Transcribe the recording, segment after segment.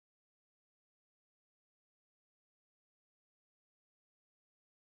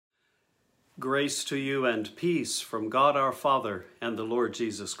Grace to you and peace from God our Father and the Lord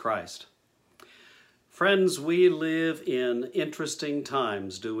Jesus Christ. Friends, we live in interesting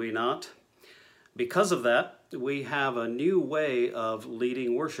times, do we not? Because of that, we have a new way of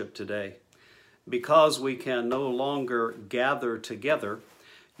leading worship today. Because we can no longer gather together,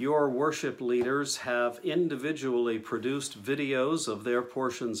 your worship leaders have individually produced videos of their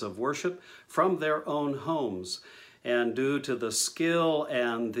portions of worship from their own homes. And due to the skill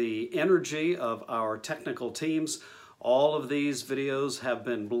and the energy of our technical teams, all of these videos have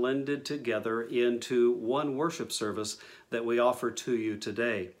been blended together into one worship service that we offer to you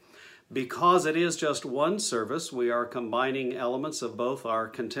today. Because it is just one service, we are combining elements of both our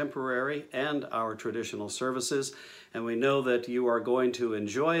contemporary and our traditional services, and we know that you are going to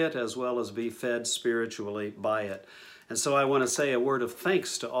enjoy it as well as be fed spiritually by it. And so I want to say a word of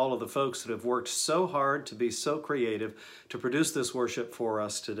thanks to all of the folks that have worked so hard to be so creative to produce this worship for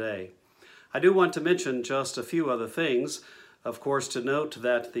us today. I do want to mention just a few other things. Of course, to note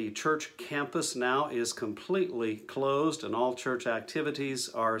that the church campus now is completely closed and all church activities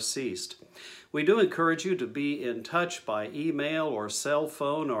are ceased. We do encourage you to be in touch by email or cell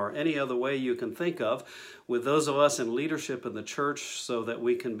phone or any other way you can think of with those of us in leadership in the church so that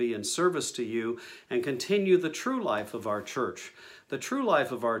we can be in service to you and continue the true life of our church. The true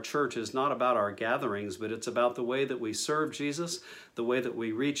life of our church is not about our gatherings, but it's about the way that we serve Jesus, the way that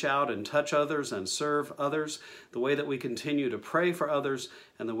we reach out and touch others and serve others, the way that we continue to pray for others,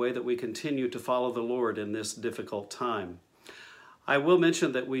 and the way that we continue to follow the Lord in this difficult time. I will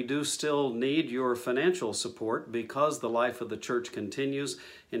mention that we do still need your financial support because the life of the church continues.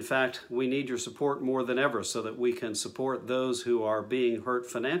 In fact, we need your support more than ever so that we can support those who are being hurt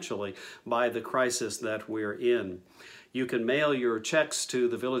financially by the crisis that we're in. You can mail your checks to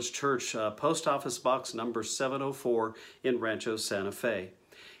the Village Church Post Office Box number 704 in Rancho Santa Fe.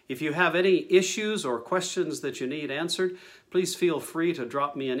 If you have any issues or questions that you need answered, please feel free to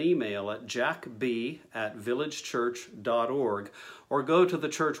drop me an email at jackb@villagechurch.org or go to the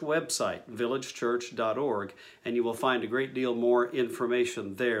church website, villagechurch.org, and you will find a great deal more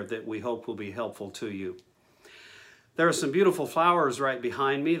information there that we hope will be helpful to you. There are some beautiful flowers right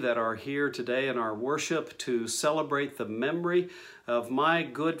behind me that are here today in our worship to celebrate the memory of my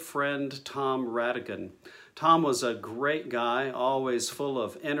good friend Tom Radigan. Tom was a great guy, always full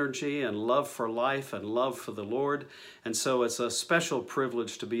of energy and love for life and love for the Lord, and so it's a special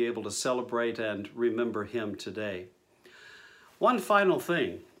privilege to be able to celebrate and remember him today. One final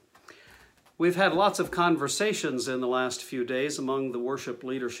thing. We've had lots of conversations in the last few days among the worship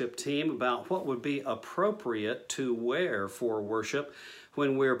leadership team about what would be appropriate to wear for worship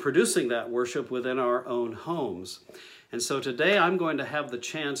when we're producing that worship within our own homes. And so today I'm going to have the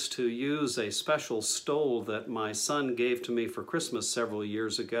chance to use a special stole that my son gave to me for Christmas several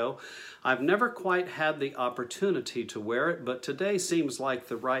years ago. I've never quite had the opportunity to wear it, but today seems like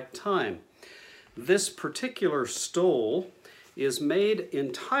the right time. This particular stole is made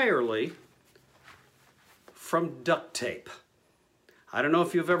entirely from duct tape. I don't know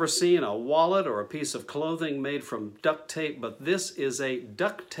if you've ever seen a wallet or a piece of clothing made from duct tape, but this is a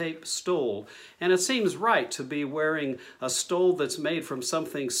duct tape stole, and it seems right to be wearing a stole that's made from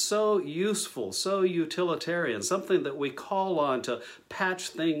something so useful, so utilitarian, something that we call on to patch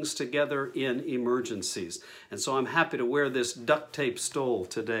things together in emergencies. And so I'm happy to wear this duct tape stole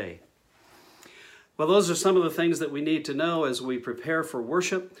today. Well, those are some of the things that we need to know as we prepare for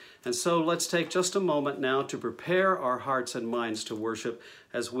worship. And so let's take just a moment now to prepare our hearts and minds to worship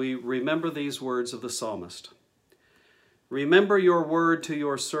as we remember these words of the psalmist. Remember your word to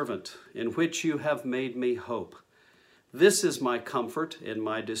your servant, in which you have made me hope. This is my comfort in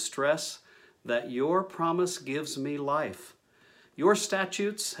my distress, that your promise gives me life. Your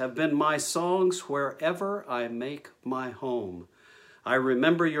statutes have been my songs wherever I make my home. I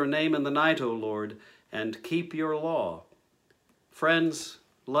remember your name in the night, O Lord, and keep your law. Friends,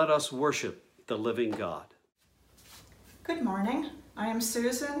 let us worship the living God. Good morning. I am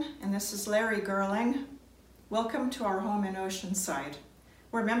Susan, and this is Larry Gerling. Welcome to our home in Oceanside.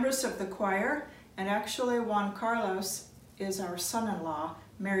 We're members of the choir, and actually Juan Carlos is our son-in-law,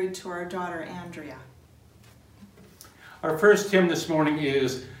 married to our daughter Andrea. Our first hymn this morning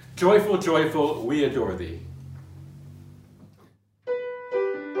is Joyful, Joyful, We Adore Thee.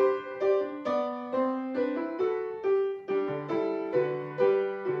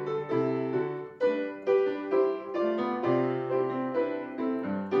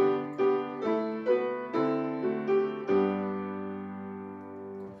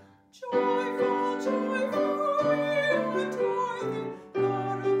 Hearts on fire like fires.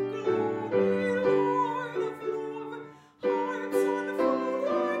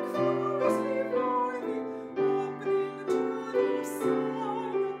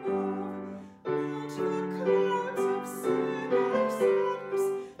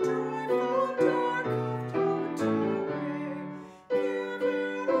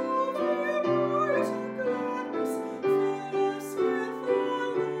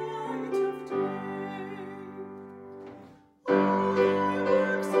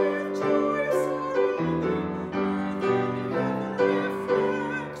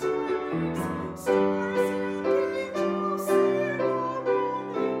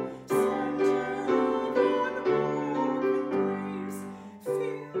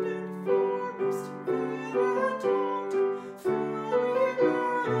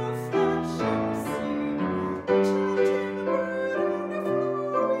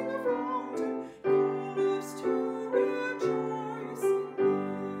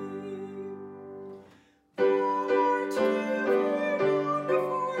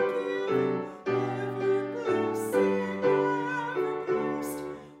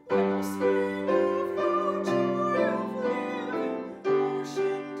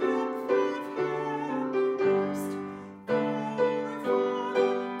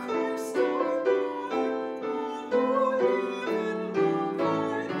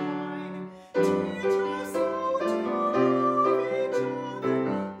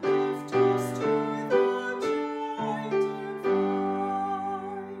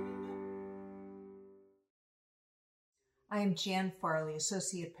 am Jan Farley,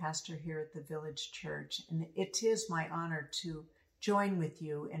 Associate Pastor here at the Village Church, and it is my honor to join with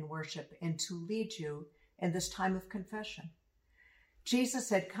you in worship and to lead you in this time of confession. Jesus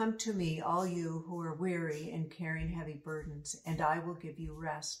said, "Come to me, all you who are weary and carrying heavy burdens, and I will give you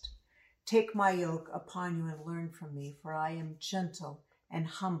rest. Take my yoke upon you and learn from me, for I am gentle and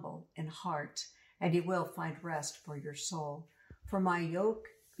humble in heart, and you will find rest for your soul. For my yoke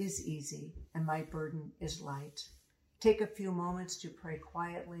is easy and my burden is light." Take a few moments to pray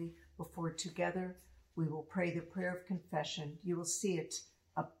quietly before together we will pray the prayer of confession. You will see it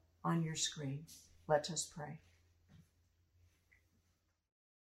up on your screen. Let us pray.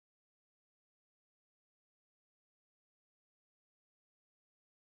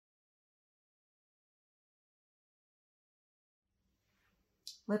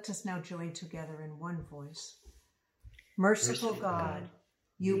 Let us now join together in one voice. Merciful God,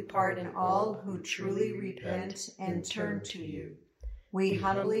 you pardon all who truly repent and turn to you. We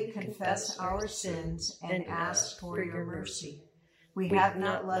humbly confess our sins and ask for your mercy. We have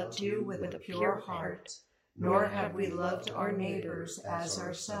not loved you with a pure heart, nor have we loved our neighbors as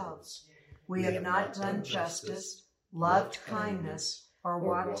ourselves. We have not done justice, loved kindness, or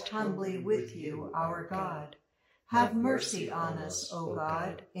walked humbly with you, our God. Have mercy on us, O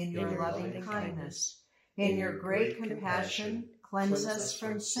God, in your loving kindness. In your great compassion, cleanse us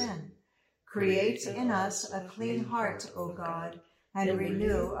from sin. Create in us a clean heart, O God, and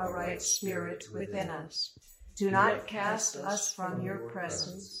renew a right spirit within us. Do not cast us from your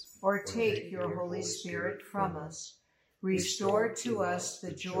presence, or take your Holy Spirit from us. Restore to us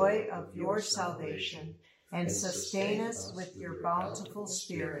the joy of your salvation, and sustain us with your bountiful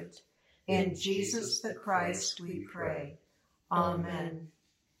Spirit. In Jesus the Christ we pray. Amen.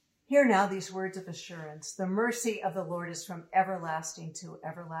 Hear now these words of assurance. The mercy of the Lord is from everlasting to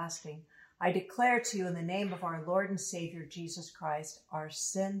everlasting. I declare to you in the name of our Lord and Savior Jesus Christ, our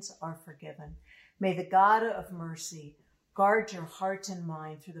sins are forgiven. May the God of mercy guard your heart and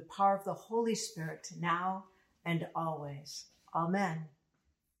mind through the power of the Holy Spirit now and always. Amen.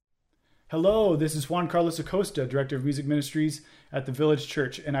 Hello, this is Juan Carlos Acosta, Director of Music Ministries at the Village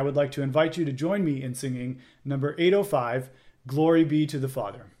Church, and I would like to invite you to join me in singing number 805, Glory Be to the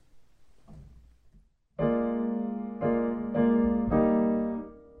Father.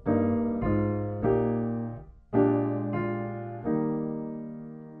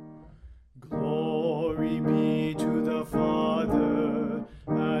 Glory be to the Father,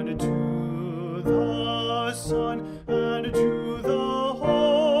 and to the Son, and to the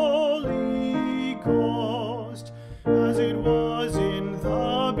Holy Ghost, as it was in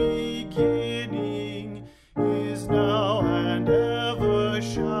the beginning, is now, and ever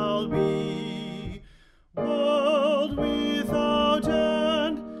shall be, world without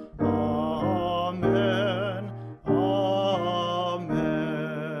end. Amen. Amen.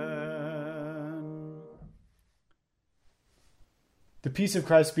 The peace of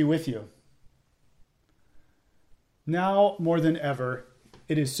Christ be with you. Now, more than ever,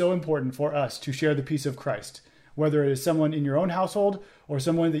 it is so important for us to share the peace of Christ, whether it is someone in your own household or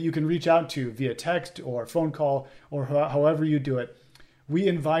someone that you can reach out to via text or phone call or however you do it. We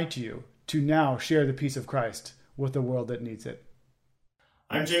invite you to now share the peace of Christ with the world that needs it.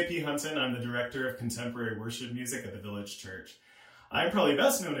 I'm JP Hunton. I'm the Director of Contemporary Worship Music at the Village Church. I'm probably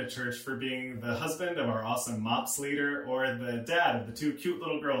best known at church for being the husband of our awesome MOPS leader, or the dad of the two cute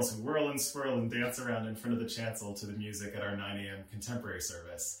little girls who whirl and swirl and dance around in front of the chancel to the music at our 9 a.m. contemporary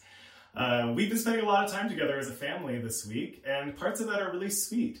service. We've been spending a lot of time together as a family this week, and parts of that are really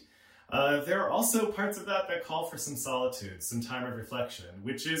sweet. There are also parts of that that call for some solitude, some time of reflection,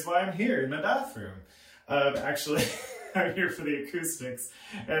 which is why I'm here in the bathroom. Actually, I'm here for the acoustics,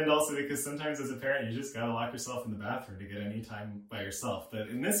 and also because sometimes as a parent, you just gotta lock yourself in the bathroom to get any time by yourself. But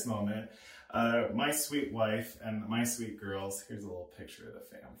in this moment, my sweet wife and my sweet girls, here's a little picture of the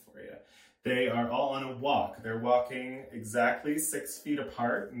fam for you. They are all on a walk. They're walking exactly 6 feet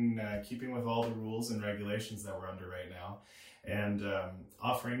apart and keeping with all the rules and regulations that we're under right now, and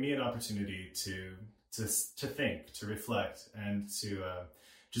offering me an opportunity to think, to reflect, and to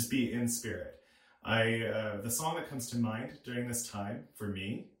just be in spirit. The song that comes to mind during this time, for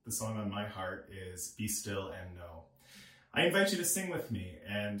me, the song on my heart is Be Still and Know. I invite you to sing with me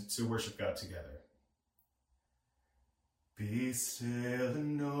and to worship God together. Be still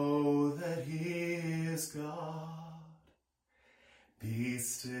and know that He is God. Be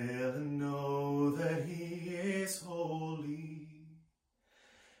still and know that He is holy.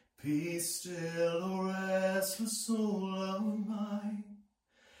 Be still, O restless soul of mine.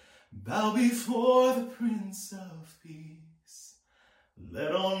 Bow before the Prince of Peace.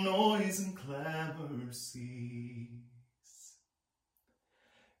 Let all noise and clamor cease.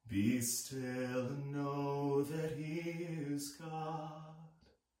 Be still and know that he is God.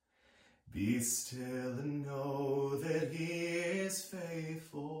 Be still and know that he is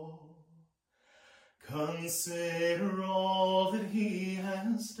faithful. Consider all that he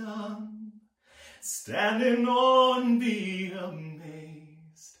has done. Stand in awe and be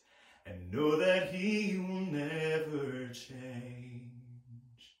amazed, and know that he will never change.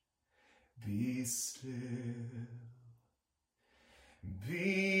 Be still.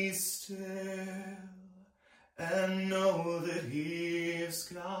 Be still and know that he is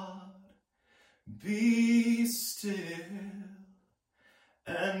God. Be still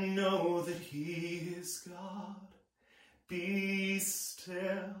and know that he is God. Be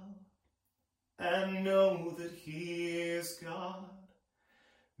still and know that he is God.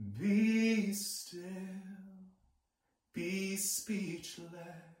 Be still, be speechless.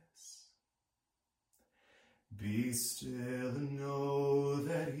 Be still and know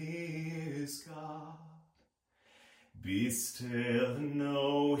that he is God. Be still and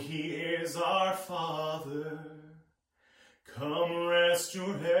know he is our Father. Come rest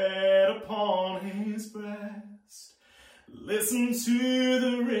your head upon his breast. Listen to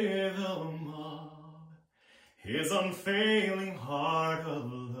the rhythm of his unfailing heart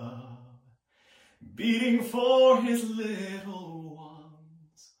of love, beating for his little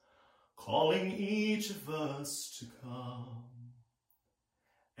ones, calling each of us to come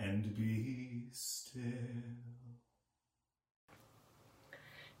and be still.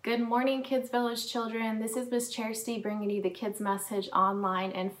 Good morning, Kids Village children. This is Miss Charity bringing you the kids message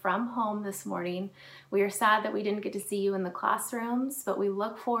online and from home this morning. We are sad that we didn't get to see you in the classrooms, but we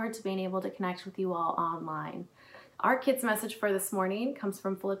look forward to being able to connect with you all online. Our kids message for this morning comes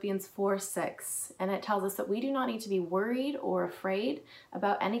from Philippians 4:6, and it tells us that we do not need to be worried or afraid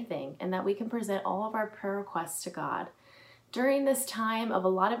about anything, and that we can present all of our prayer requests to God. During this time of a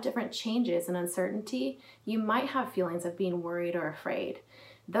lot of different changes and uncertainty, you might have feelings of being worried or afraid.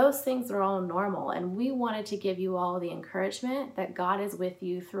 Those things are all normal, and we wanted to give you all the encouragement that God is with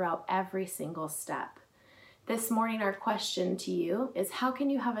you throughout every single step. This morning, our question to you is, how can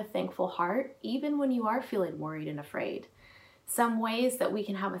you have a thankful heart even when you are feeling worried and afraid? Some ways that we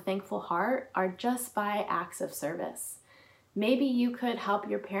can have a thankful heart are just by acts of service. Maybe you could help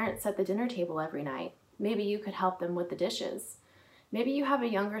your parents set the dinner table every night. Maybe you could help them with the dishes. Maybe you have a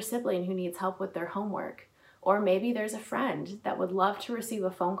younger sibling who needs help with their homework. Or maybe there's a friend that would love to receive a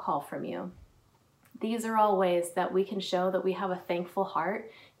phone call from you. These are all ways that we can show that we have a thankful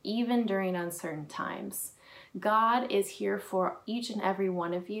heart, even during uncertain times. God is here for each and every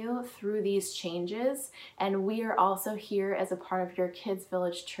one of you through these changes, and we are also here as a part of your Kids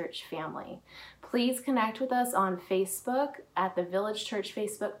Village Church family. Please connect with us on Facebook at the Village Church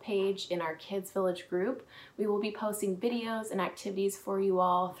Facebook page in our Kids Village group. We will be posting videos and activities for you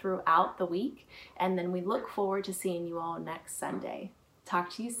all throughout the week, and then we look forward to seeing you all next Sunday. Talk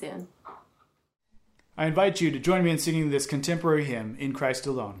to you soon. I invite you to join me in singing this contemporary hymn, In Christ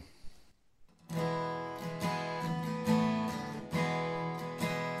Alone.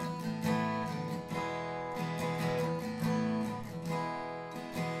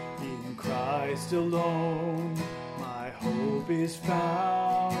 Christ alone, my hope is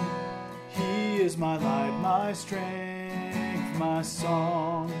found. He is my light, my strength, my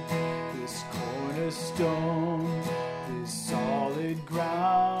song. This cornerstone, this solid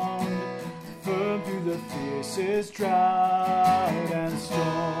ground, firm through the fiercest drought and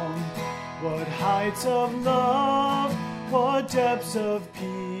storm. What heights of love, what depths of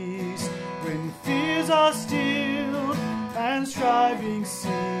peace, when fears are stilled and striving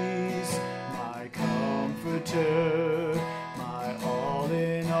cease. My comforter, my all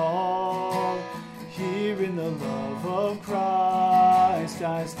in all, here in the love of Christ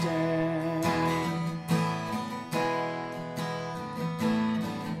I stand.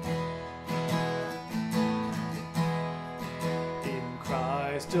 In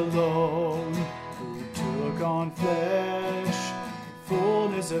Christ alone, who took on flesh,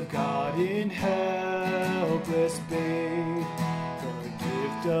 fullness of God in helpless babe, the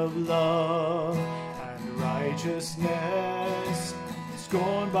gift of love and righteousness,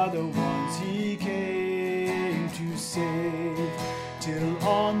 scorned by the ones he came to save, till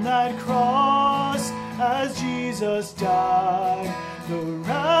on that cross, as Jesus died, the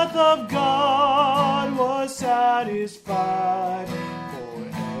wrath of God was satisfied, for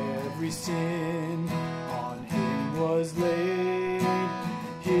every sin on him was laid.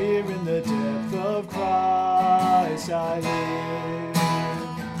 Here in the depth of Christ I live.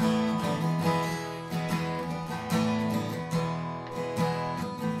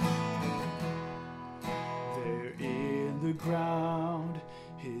 There in the ground,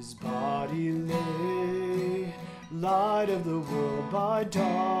 his of the world by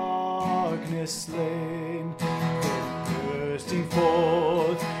darkness slain, bursting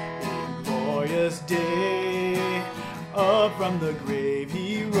forth in glorious day, up from the grave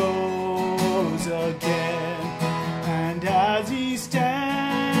he rose again, and as he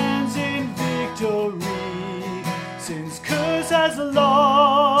stands in victory, sin's curse has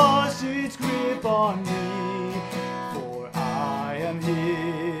lost its grip on me, for I am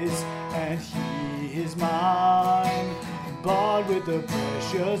his and he is mine, bought with the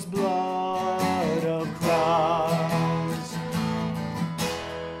precious blood of Christ.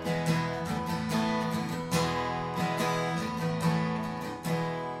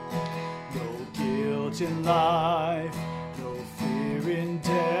 No guilt in life, no fear in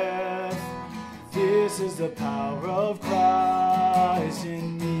death, this is the power of Christ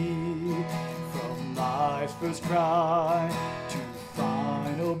in me. From life's first cry to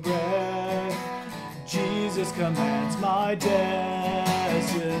final breath, Jesus commands my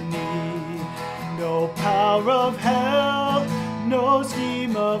destiny. No power of hell, no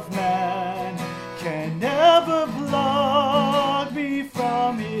scheme of man can ever pluck me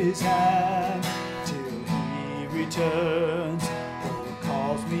from his hand, till he returns or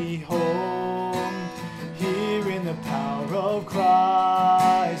calls me home. Here in the power of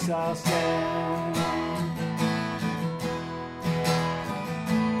Christ I'll stand.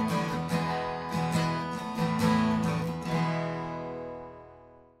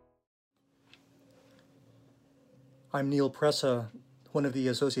 I'm Neil Pressa, one of the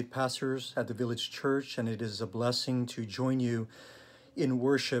associate pastors at the Village Church, and it is a blessing to join you in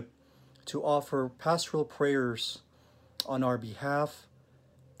worship to offer pastoral prayers on our behalf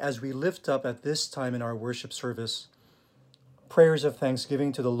as we lift up at this time in our worship service prayers of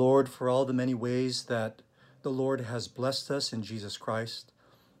thanksgiving to the Lord for all the many ways that the Lord has blessed us in Jesus Christ,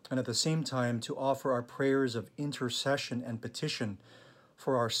 and at the same time to offer our prayers of intercession and petition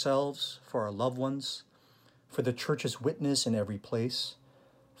for ourselves, for our loved ones, for the church's witness in every place,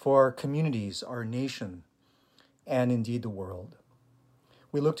 for our communities, our nation, and indeed the world.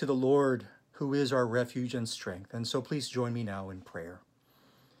 We look to the Lord, who is our refuge and strength, and so please join me now in prayer.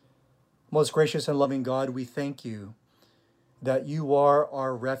 Most gracious and loving God, we thank you that you are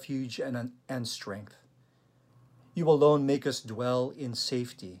our refuge and strength. You alone make us dwell in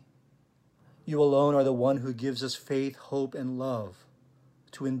safety. You alone are the one who gives us faith, hope, and love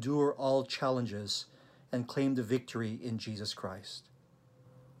to endure all challenges and claim the victory in Jesus Christ.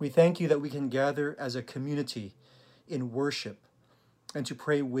 We thank you that we can gather as a community in worship and to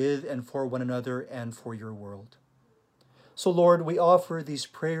pray with and for one another and for your world. So Lord, we offer these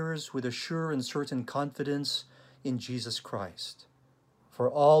prayers with a sure and certain confidence in Jesus Christ. For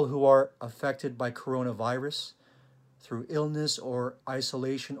all who are affected by coronavirus, through illness or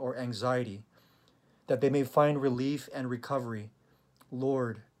isolation or anxiety, that they may find relief and recovery,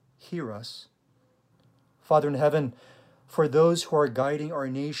 Lord, hear us. Father in heaven, for those who are guiding our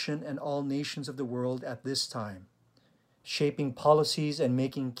nation and all nations of the world at this time, shaping policies and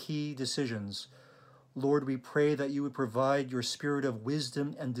making key decisions, Lord, we pray that you would provide your spirit of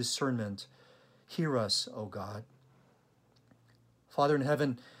wisdom and discernment. Hear us, O God. Father in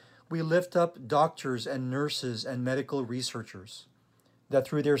heaven, we lift up doctors and nurses and medical researchers, that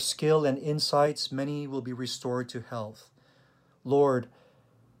through their skill and insights, many will be restored to health. Lord,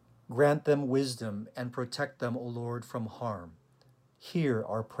 grant them wisdom and protect them, O Lord, from harm. Hear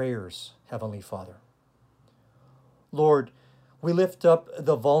our prayers, Heavenly Father. Lord, we lift up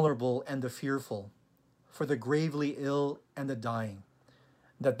the vulnerable and the fearful, for the gravely ill and the dying,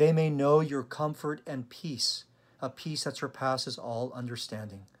 that they may know your comfort and peace, a peace that surpasses all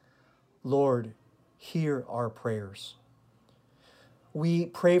understanding. Lord, hear our prayers. We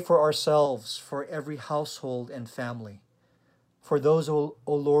pray for ourselves, for every household and family, for those, O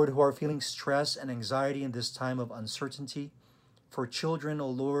Lord, who are feeling stress and anxiety in this time of uncertainty, for children, O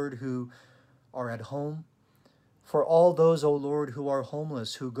Lord, who are at home, for all those, O Lord, who are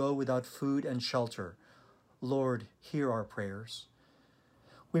homeless, who go without food and shelter. Lord, hear our prayers.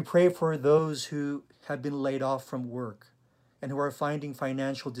 We pray for those who have been laid off from work and who are finding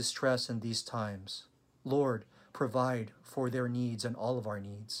financial distress in these times. Lord, provide for their needs and all of our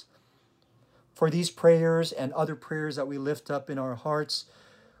needs. For these prayers and other prayers that we lift up in our hearts,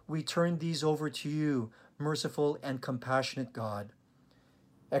 we turn these over to you, merciful and compassionate God.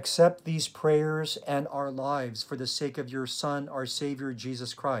 Accept these prayers and our lives for the sake of your Son, our Savior,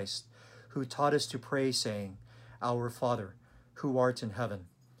 Jesus Christ, who taught us to pray, saying, Our Father, who art in heaven,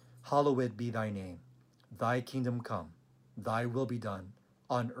 hallowed be thy name. Thy kingdom come, thy will be done,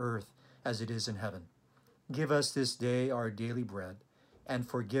 on earth as it is in heaven. Give us this day our daily bread, and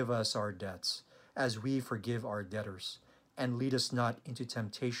forgive us our debts, as we forgive our debtors. and lead us not into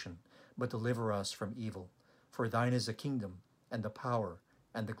temptation, but deliver us from evil. For thine is the kingdom, and the power,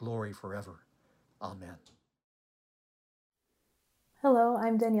 and the glory forever. Amen. Hello,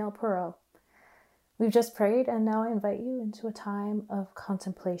 I'm Danielle Perot. We've just prayed, and now I invite you into a time of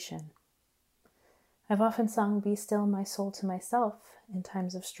contemplation. I've often sung "Be Still My Soul" to myself in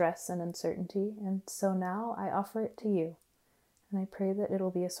times of stress and uncertainty, and so now I offer it to you, and I pray that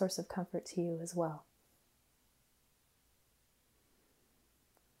it'll be a source of comfort to you as well.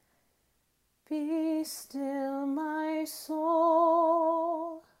 Be still, my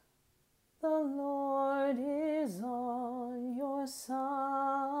soul, the Lord is on your side.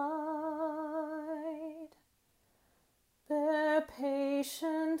 Bear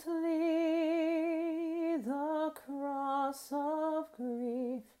patiently the cross of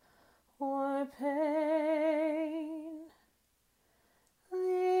grief or pain.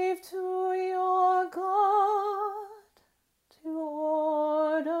 Leave to your God to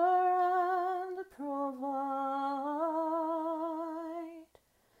order and provide.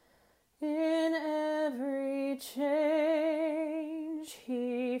 In every change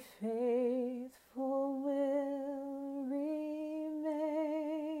He faithful will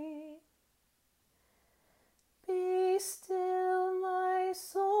remain. Be still, my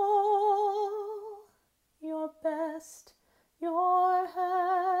soul, your best, your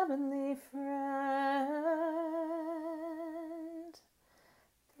heavenly friend.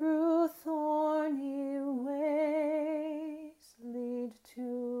 Through thorny ways lead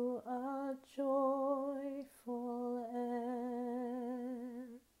to a joyful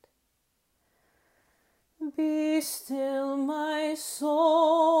end. Be still, my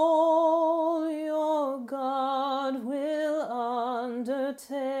soul, your God will undertake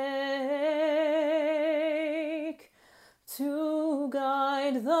to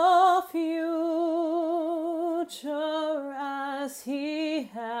guide the future as He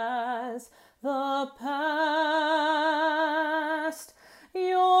has the past.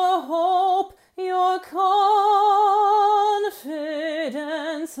 Your hope, your confidence,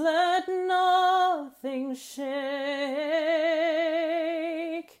 let nothing shake.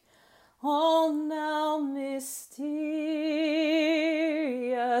 All now mysterious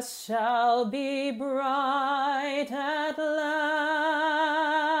shall be bright at last.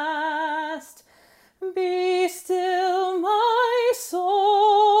 Be still, my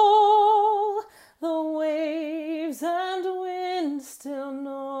soul, the waves and wind still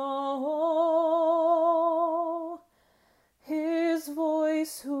know His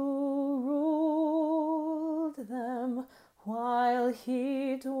voice who ruled them while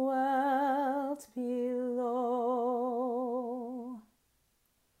He dwelt below.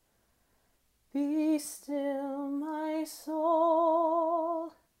 Be still, my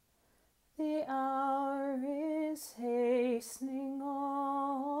soul, the hour is hastening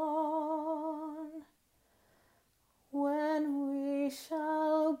on, when we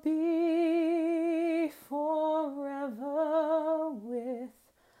shall be forever with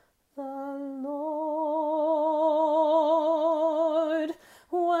the Lord,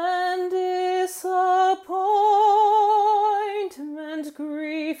 when disappointment,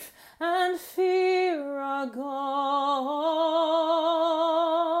 grief, and fear are gone,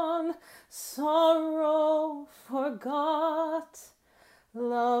 sorrow forgot,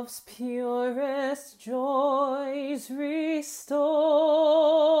 love's purest joys restored.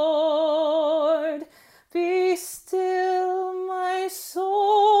 Be still, my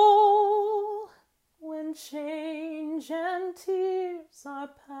soul, when change and tears are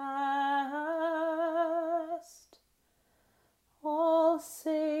past, all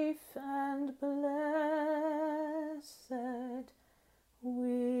safe and blessed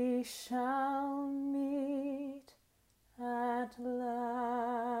we shall meet at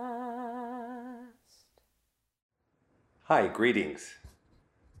last. Hi, greetings.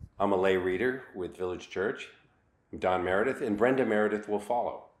 I'm a lay reader with Village Church. I'm Don Meredith, and Brenda Meredith will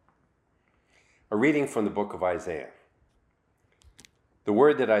follow. A reading from the book of Isaiah. The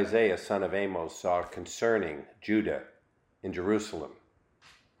word that Isaiah, son of Amos, saw concerning Judah in Jerusalem.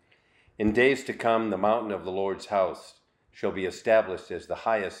 In days to come, the mountain of the Lord's house shall be established as the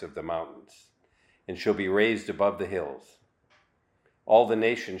highest of the mountains, and shall be raised above the hills. All the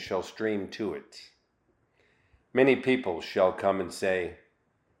nations shall stream to it. Many people shall come and say,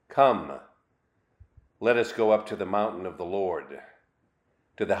 "Come, let us go up to the mountain of the Lord,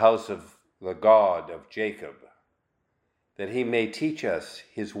 to the house of the God of Jacob, that He may teach us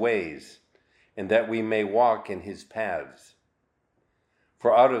His ways, and that we may walk in His paths.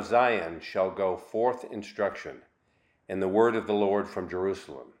 For out of Zion shall go forth instruction, and the word of the Lord from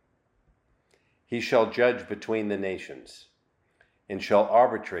Jerusalem. He shall judge between the nations. and shall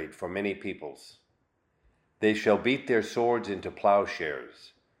arbitrate for many peoples. They shall beat their swords into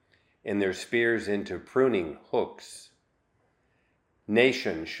plowshares, and their spears into pruning hooks.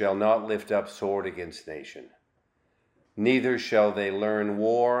 Nation shall not lift up sword against nation, neither shall they learn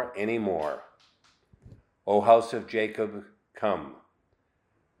war any more. O house of Jacob, come,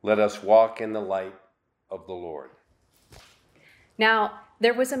 let us walk in the light of the Lord. Now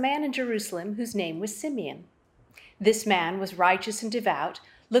there was a man in Jerusalem whose name was Simeon. This man was righteous and devout,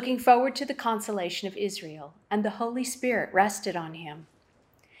 looking forward to the consolation of Israel, and the Holy Spirit rested on him.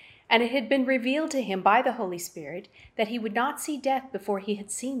 And it had been revealed to him by the Holy Spirit that he would not see death before he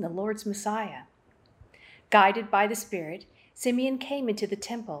had seen the Lord's Messiah. Guided by the Spirit, Simeon came into the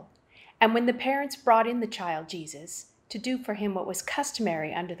temple, and when the parents brought in the child Jesus to do for him what was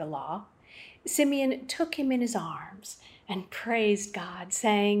customary under the law, Simeon took him in his arms and praised God,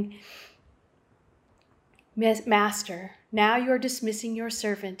 saying, Master, now you are dismissing your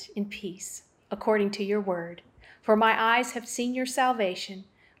servant in peace, according to your word. For my eyes have seen your salvation,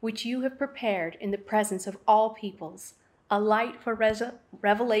 which you have prepared in the presence of all peoples, a light for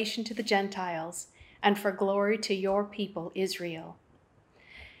revelation to the Gentiles, and for glory to your people Israel.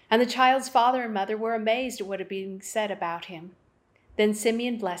 And the child's father and mother were amazed at what had been said about him. Then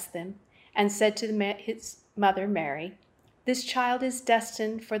Simeon blessed them, and said to his mother Mary, This child is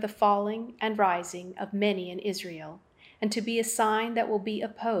destined for the falling and rising of many in Israel, and to be a sign that will be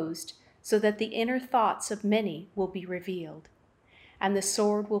opposed, so that the inner thoughts of many will be revealed. And the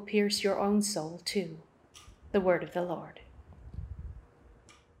sword will pierce your own soul too. The word of the Lord.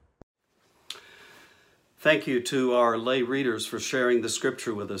 Thank you to our lay readers for sharing the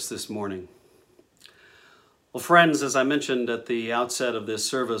scripture with us this morning. Well, friends, as I mentioned at the outset of this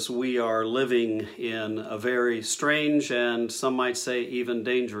service, we are living in a very strange and some might say even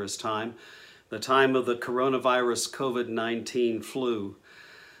dangerous time, the time of the coronavirus COVID-19 flu.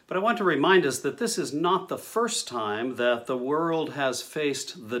 But I want to remind us that this is not the first time that the world has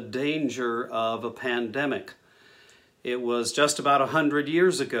faced the danger of a pandemic. It was just about 100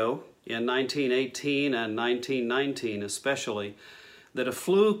 years ago, in 1918 and 1919 especially, that a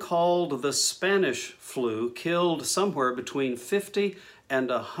flu called the Spanish flu killed somewhere between 50 and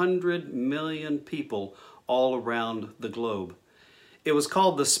 100 million people all around the globe. It was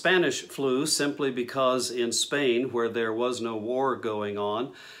called the Spanish flu simply because in Spain, where there was no war going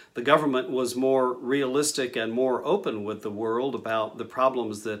on, the government was more realistic and more open with the world about the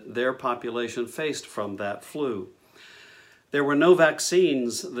problems that their population faced from that flu. There were no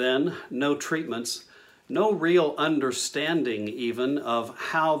vaccines then, no treatments, no real understanding even of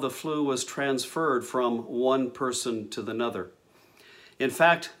how the flu was transferred from one person to another. In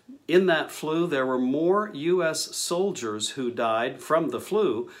fact, in that flu, there were more U.S. soldiers who died from the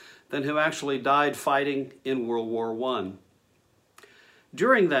flu than who actually died fighting in World War I.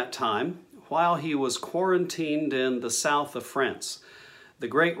 During that time, while he was quarantined in the south of France, the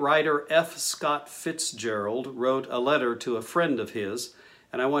great writer F. Scott Fitzgerald wrote a letter to a friend of his,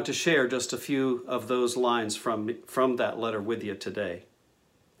 and I want to share just a few of those lines from that letter with you today.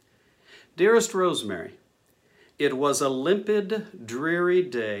 Dearest Rosemary, it was a limpid, dreary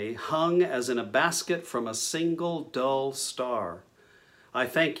day hung as in a basket from a single dull star. I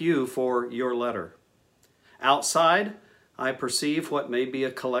thank you for your letter. Outside, I perceive what may be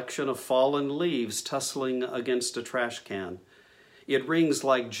a collection of fallen leaves tussling against a trash can. It rings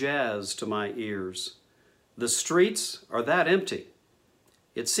like jazz to my ears. The streets are that empty.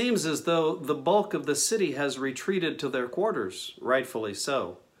 It seems as though the bulk of the city has retreated to their quarters, rightfully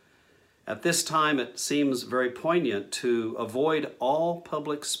so. At this time, it seems very poignant to avoid all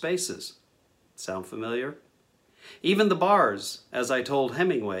public spaces. Sound familiar? Even the bars, as I told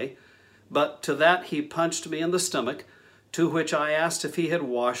Hemingway, but to that he punched me in the stomach, to which I asked if he had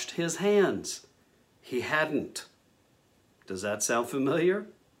washed his hands. He hadn't. Does that sound familiar?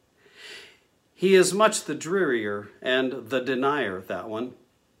 He is much the drearier and the denier, that one.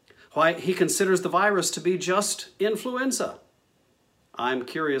 Why, he considers the virus to be just influenza. I'm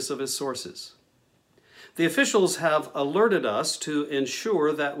curious of his sources. The officials have alerted us to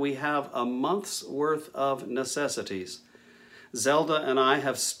ensure that we have a month's worth of necessities. Zelda and I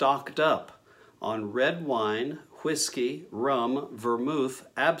have stocked up on red wine, whiskey, rum, vermouth,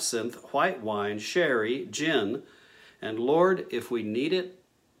 absinthe, white wine, sherry, gin, and Lord, if we need it,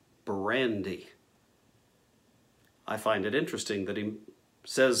 brandy. I find it interesting that he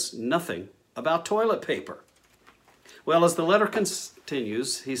says nothing about toilet paper. Well, as the letter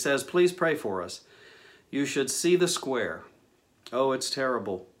continues, he says, please pray for us. You should see the square. Oh, it's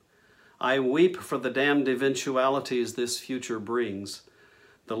terrible. I weep for the damned eventualities this future brings.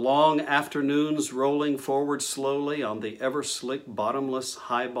 the long afternoons rolling forward slowly on the ever-slick, bottomless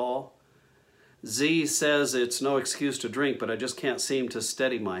highball. Z says it's no excuse to drink, but I just can't seem to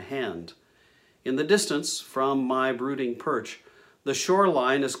steady my hand. In the distance, from my brooding perch, the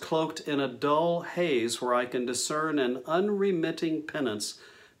shoreline is cloaked in a dull haze where I can discern an unremitting penance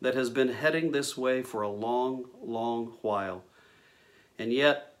that has been heading this way for a long, long while. And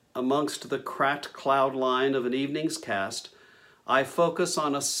yet, amongst the cracked cloud line of an evening's cast, I focus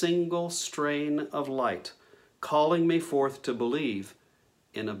on a single strain of light, calling me forth to believe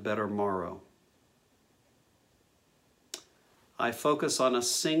in a better morrow. I focus on a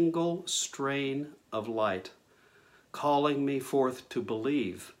single strain of light, calling me forth to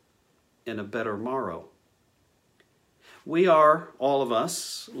believe in a better morrow. We are, all of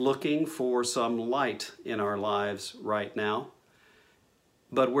us, looking for some light in our lives right now,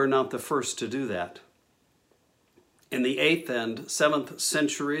 but we're not the first to do that. In the 8th and 7th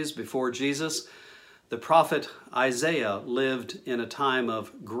centuries before Jesus, the prophet Isaiah lived in a time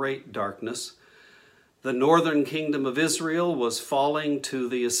of great darkness. The northern kingdom of Israel was falling to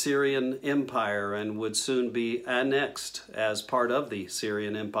the Assyrian Empire and would soon be annexed as part of the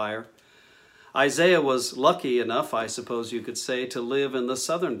Assyrian Empire. Isaiah was lucky enough, I suppose you could say, to live in the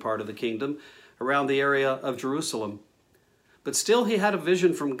southern part of the kingdom, around the area of Jerusalem. But still he had a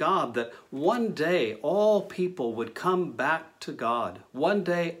vision from God that one day all people would come back to God. One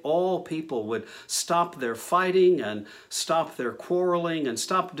day all people would stop their fighting and stop their quarreling and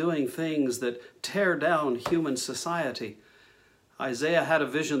stop doing things that tear down human society. Isaiah had a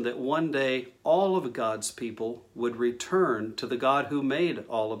vision that one day all of God's people would return to the God who made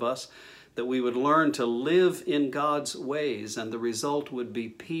all of us, that we would learn to live in God's ways, and the result would be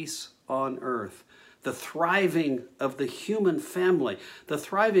peace on earth. The thriving of the human family, the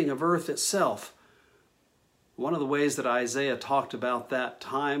thriving of earth itself. One of the ways that Isaiah talked about that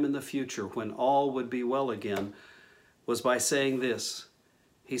time in the future when all would be well again was by saying this.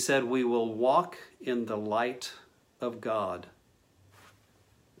 He said, "We will walk in the light of God."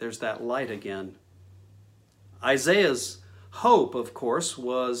 There's that light again. Isaiah's hope, of course,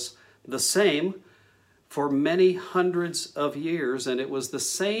 was the same for many hundreds of years, and it was the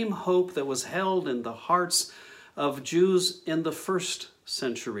same hope that was held in the hearts of Jews in the 1st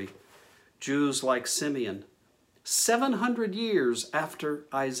century, Jews like Simeon. 700 years after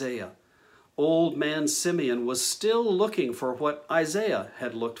Isaiah, old man Simeon was still looking for what Isaiah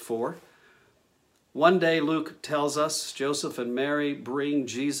had looked for. One day, Luke tells us, Joseph and Mary bring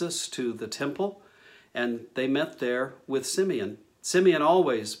Jesus to the temple, and they met there with Simeon. Simeon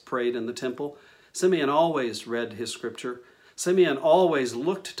always prayed in the temple. Simeon always read his scripture. Simeon always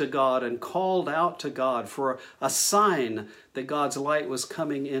looked to God and called out to God for a sign that God's light was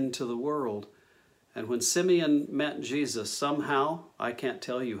coming into the world. And when Simeon met Jesus, somehow, I can't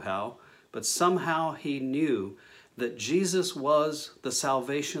tell you how, but somehow he knew that Jesus was the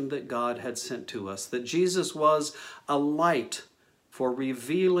salvation that God had sent to us, that Jesus was a light for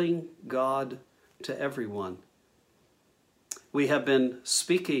revealing God to everyone. We have been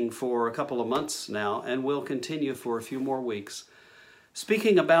speaking for a couple of months now, and will continue for a few more weeks,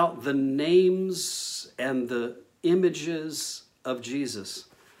 speaking about the names and the images of Jesus.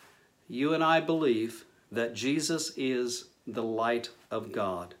 You and I believe that Jesus is the light of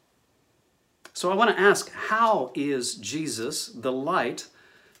God. So I want to ask, how is Jesus the light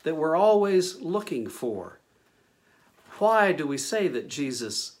that we're always looking for? Why do we say that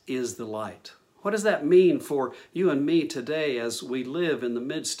Jesus is the light? What does that mean for you and me today as we live in the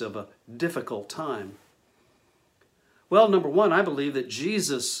midst of a difficult time? Well, number one, I believe that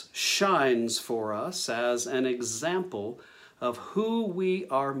Jesus shines for us as an example of who we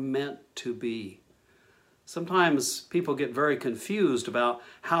are meant to be. Sometimes people get very confused about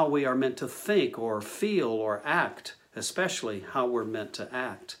how we are meant to think or feel or act, especially how we're meant to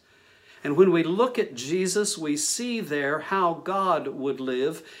act. And when we look at Jesus, we see there how God would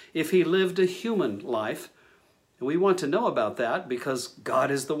live if he lived a human life. And we want to know about that because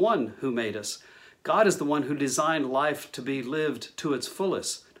God is the one who made us. God is the one who designed life to be lived to its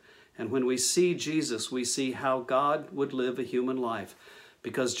fullest. And when we see Jesus, we see how God would live a human life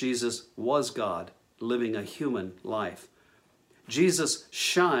because Jesus was God living a human life. Jesus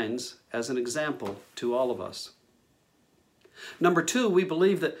shines as an example to all of us. Number two, we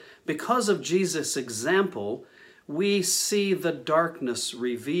believe that because of Jesus' example, we see the darkness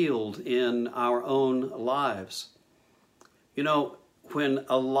revealed in our own lives. You know, when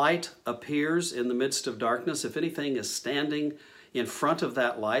a light appears in the midst of darkness, if anything is standing in front of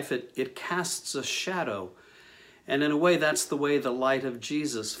that life, it casts a shadow. And in a way, that's the way the light of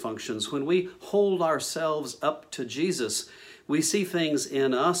Jesus functions. When we hold ourselves up to Jesus, We see things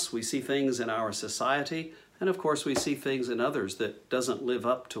in us, we see things in our society, and of course we see things in others that doesn't live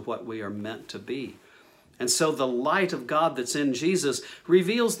up to what we are meant to be. And so the light of God that's in Jesus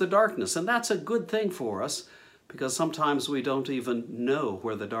reveals the darkness, and that's a good thing for us, because sometimes we don't even know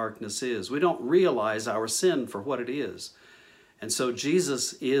where the darkness is. We don't realize our sin for what it is. And so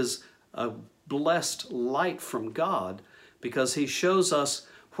Jesus is a blessed light from God because he shows us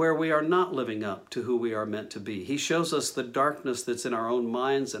where we are not living up to who we are meant to be. He shows us the darkness that's in our own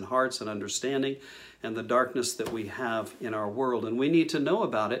minds and hearts and understanding, and the darkness that we have in our world. And we need to know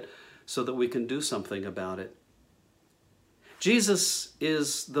about it so that we can do something about it. Jesus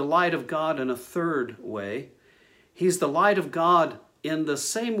is the light of God in a third way. He's the light of God in the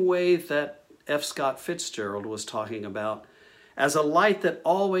same way that F. Scott Fitzgerald was talking about, as a light that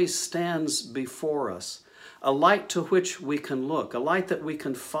always stands before us, a light to which we can look, a light that we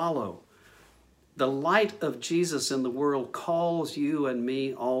can follow. The light of Jesus in the world calls you and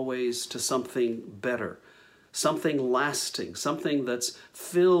me always to something better, something lasting, something that's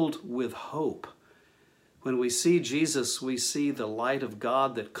filled with hope. When we see Jesus, we see the light of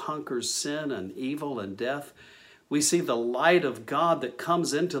God that conquers sin and evil and death. We see the light of God that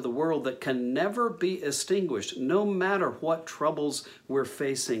comes into the world that can never be extinguished, no matter what troubles we're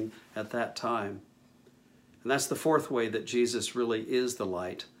facing at that time. And that's the fourth way that Jesus really is the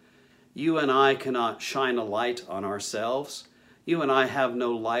light. You and I cannot shine a light on ourselves. You and I have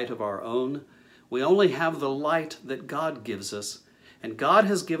no light of our own. We only have the light that God gives us. And God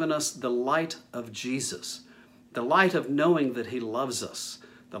has given us the light of Jesus, the light of knowing that he loves us,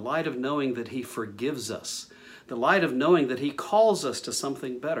 the light of knowing that he forgives us, the light of knowing that he calls us to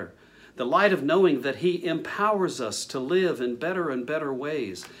something better, the light of knowing that he empowers us to live in better and better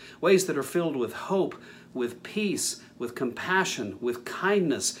ways, ways that are filled with hope, with peace, with compassion, with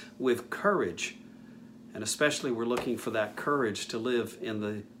kindness, with courage. And especially we're looking for that courage to live in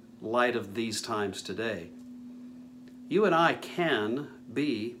the light of these times today. You and I can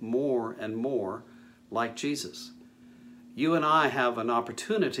be more and more like Jesus. You and I have an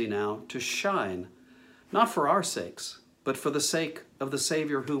opportunity now to shine, not for our sakes, but for the sake of the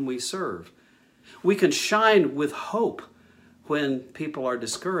Savior whom we serve. We can shine with hope when people are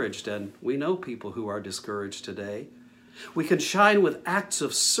discouraged, and we know people who are discouraged today. We can shine with acts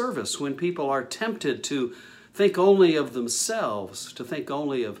of service when people are tempted to think only of themselves, to think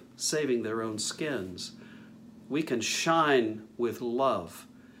only of saving their own skins. We can shine with love,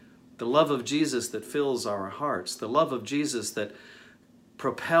 the love of Jesus that fills our hearts, the love of Jesus that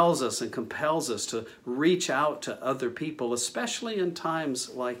propels us and compels us to reach out to other people, especially in times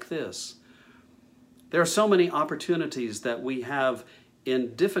like this. There are so many opportunities that we have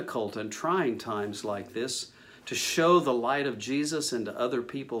in difficult and trying times like this to show the light of Jesus into other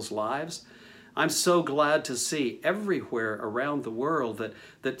people's lives. I'm so glad to see everywhere around the world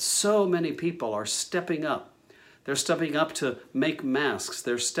that so many people are stepping up. They're stepping up to make masks.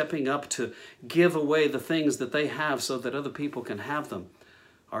 They're stepping up to give away the things that they have so that other people can have them.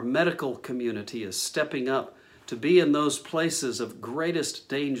 Our medical community is stepping up to be in those places of greatest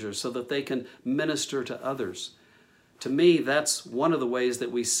danger so that they can minister to others. To me, that's one of the ways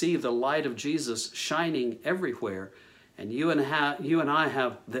that we see the light of Jesus shining everywhere, and you and I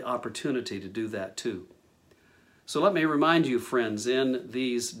have the opportunity to do that too. So let me remind you, friends, in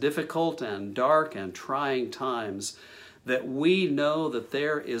these difficult and dark and trying times, that we know that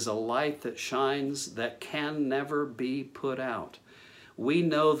there is a light that shines that can never be put out. We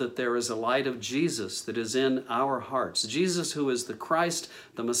know that there is a light of Jesus that is in our hearts. Jesus, who is the Christ,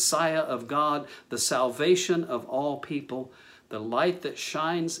 the Messiah of God, the salvation of all people, the light that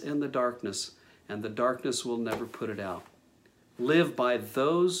shines in the darkness, and the darkness will never put it out. Live by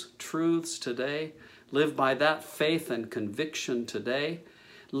those truths today. Live by that faith and conviction today.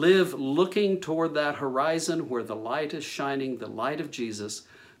 Live looking toward that horizon where the light is shining, the light of Jesus,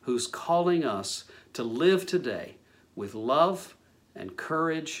 who's calling us to live today with love and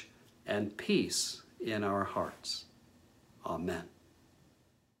courage and peace in our hearts. Amen.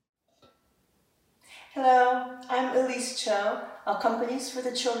 Hello, I'm Elise Cho, accompanist for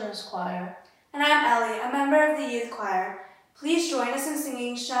the Children's Choir. And I'm Ellie, a member of the Youth Choir. Please join us in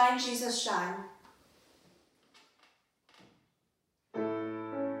singing Shine, Jesus, Shine.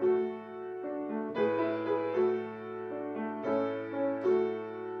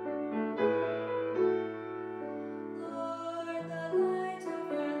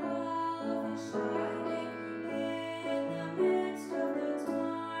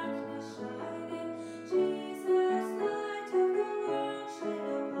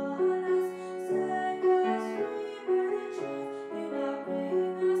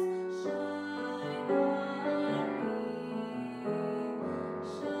 Shine.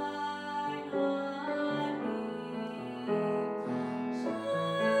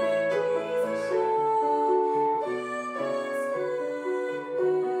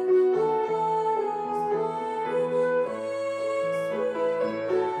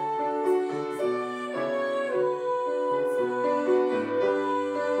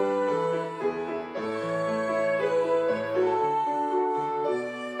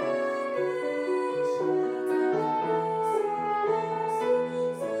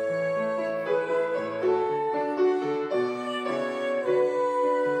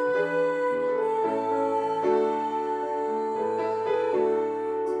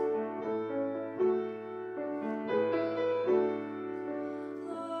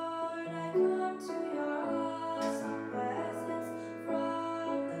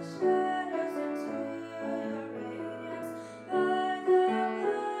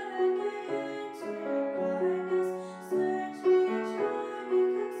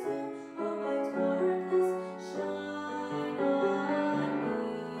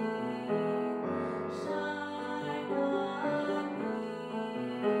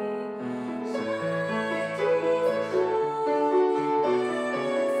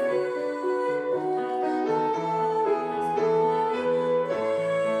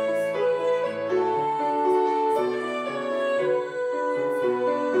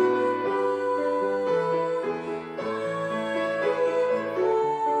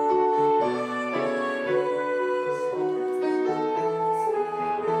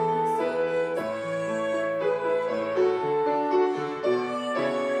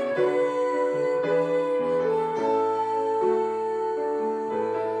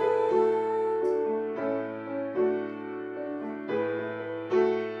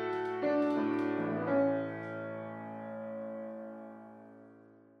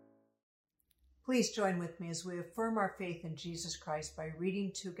 Please join with me as we affirm our faith in Jesus Christ by reading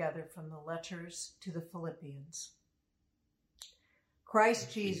together from the letters to the Philippians.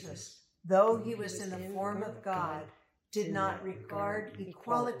 Christ Jesus, though he was in the form of God, did not regard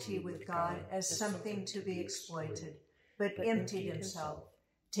equality with God as something to be exploited, but emptied himself,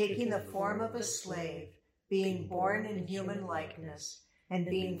 taking the form of a slave, being born in human likeness, and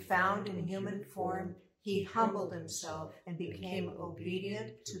being found in human form, he humbled himself and became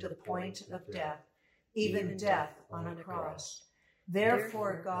obedient to the point of death, even death on a cross.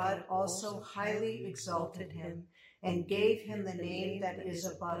 Therefore God also highly exalted him and gave him the name that is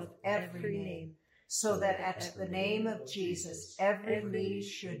above every name, so that at the name of Jesus every knee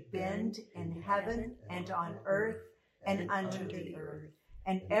should bend in heaven and on earth and under the earth,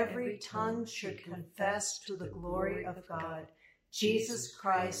 and every tongue should confess to the glory of God, Jesus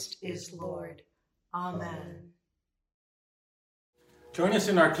Christ is Lord. Amen. Join us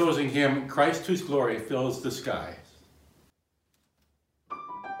in our closing hymn, Christ whose glory fills the skies.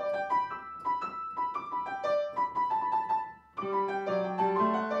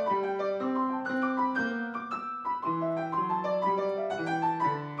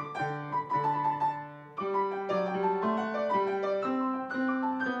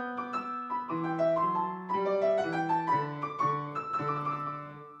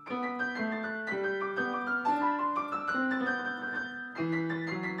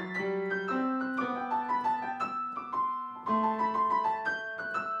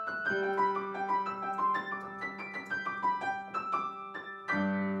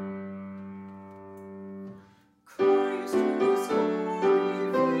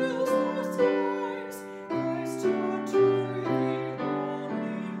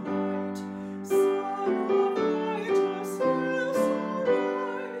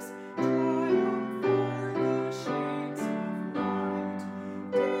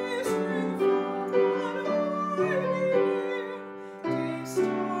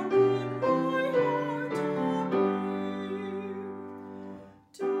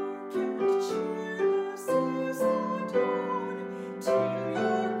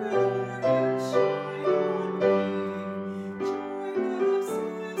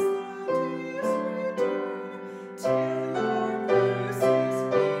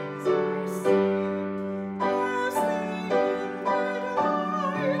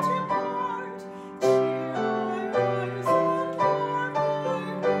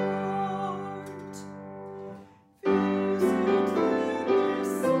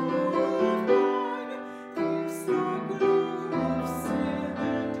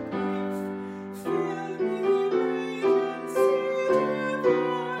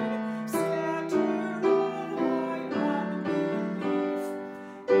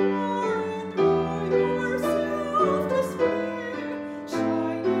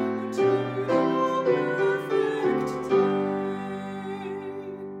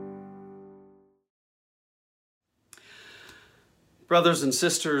 Brothers and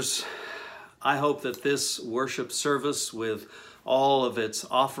sisters, I hope that this worship service, with all of its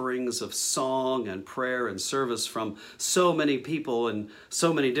offerings of song and prayer and service from so many people in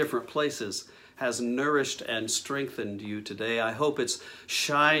so many different places, has nourished and strengthened you today. I hope it's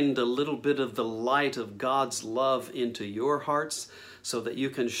shined a little bit of the light of God's love into your hearts so that you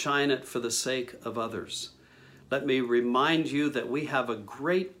can shine it for the sake of others. Let me remind you that we have a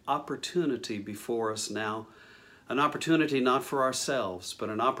great opportunity before us now. An opportunity not for ourselves, but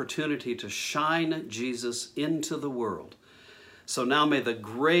an opportunity to shine Jesus into the world. So now may the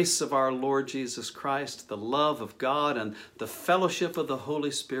grace of our Lord Jesus Christ, the love of God, and the fellowship of the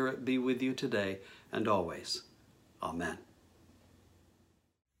Holy Spirit be with you today and always. Amen.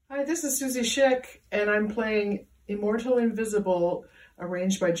 Hi, this is Susie Schick, and I'm playing Immortal Invisible,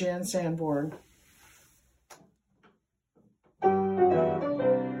 arranged by Jan Sanborn.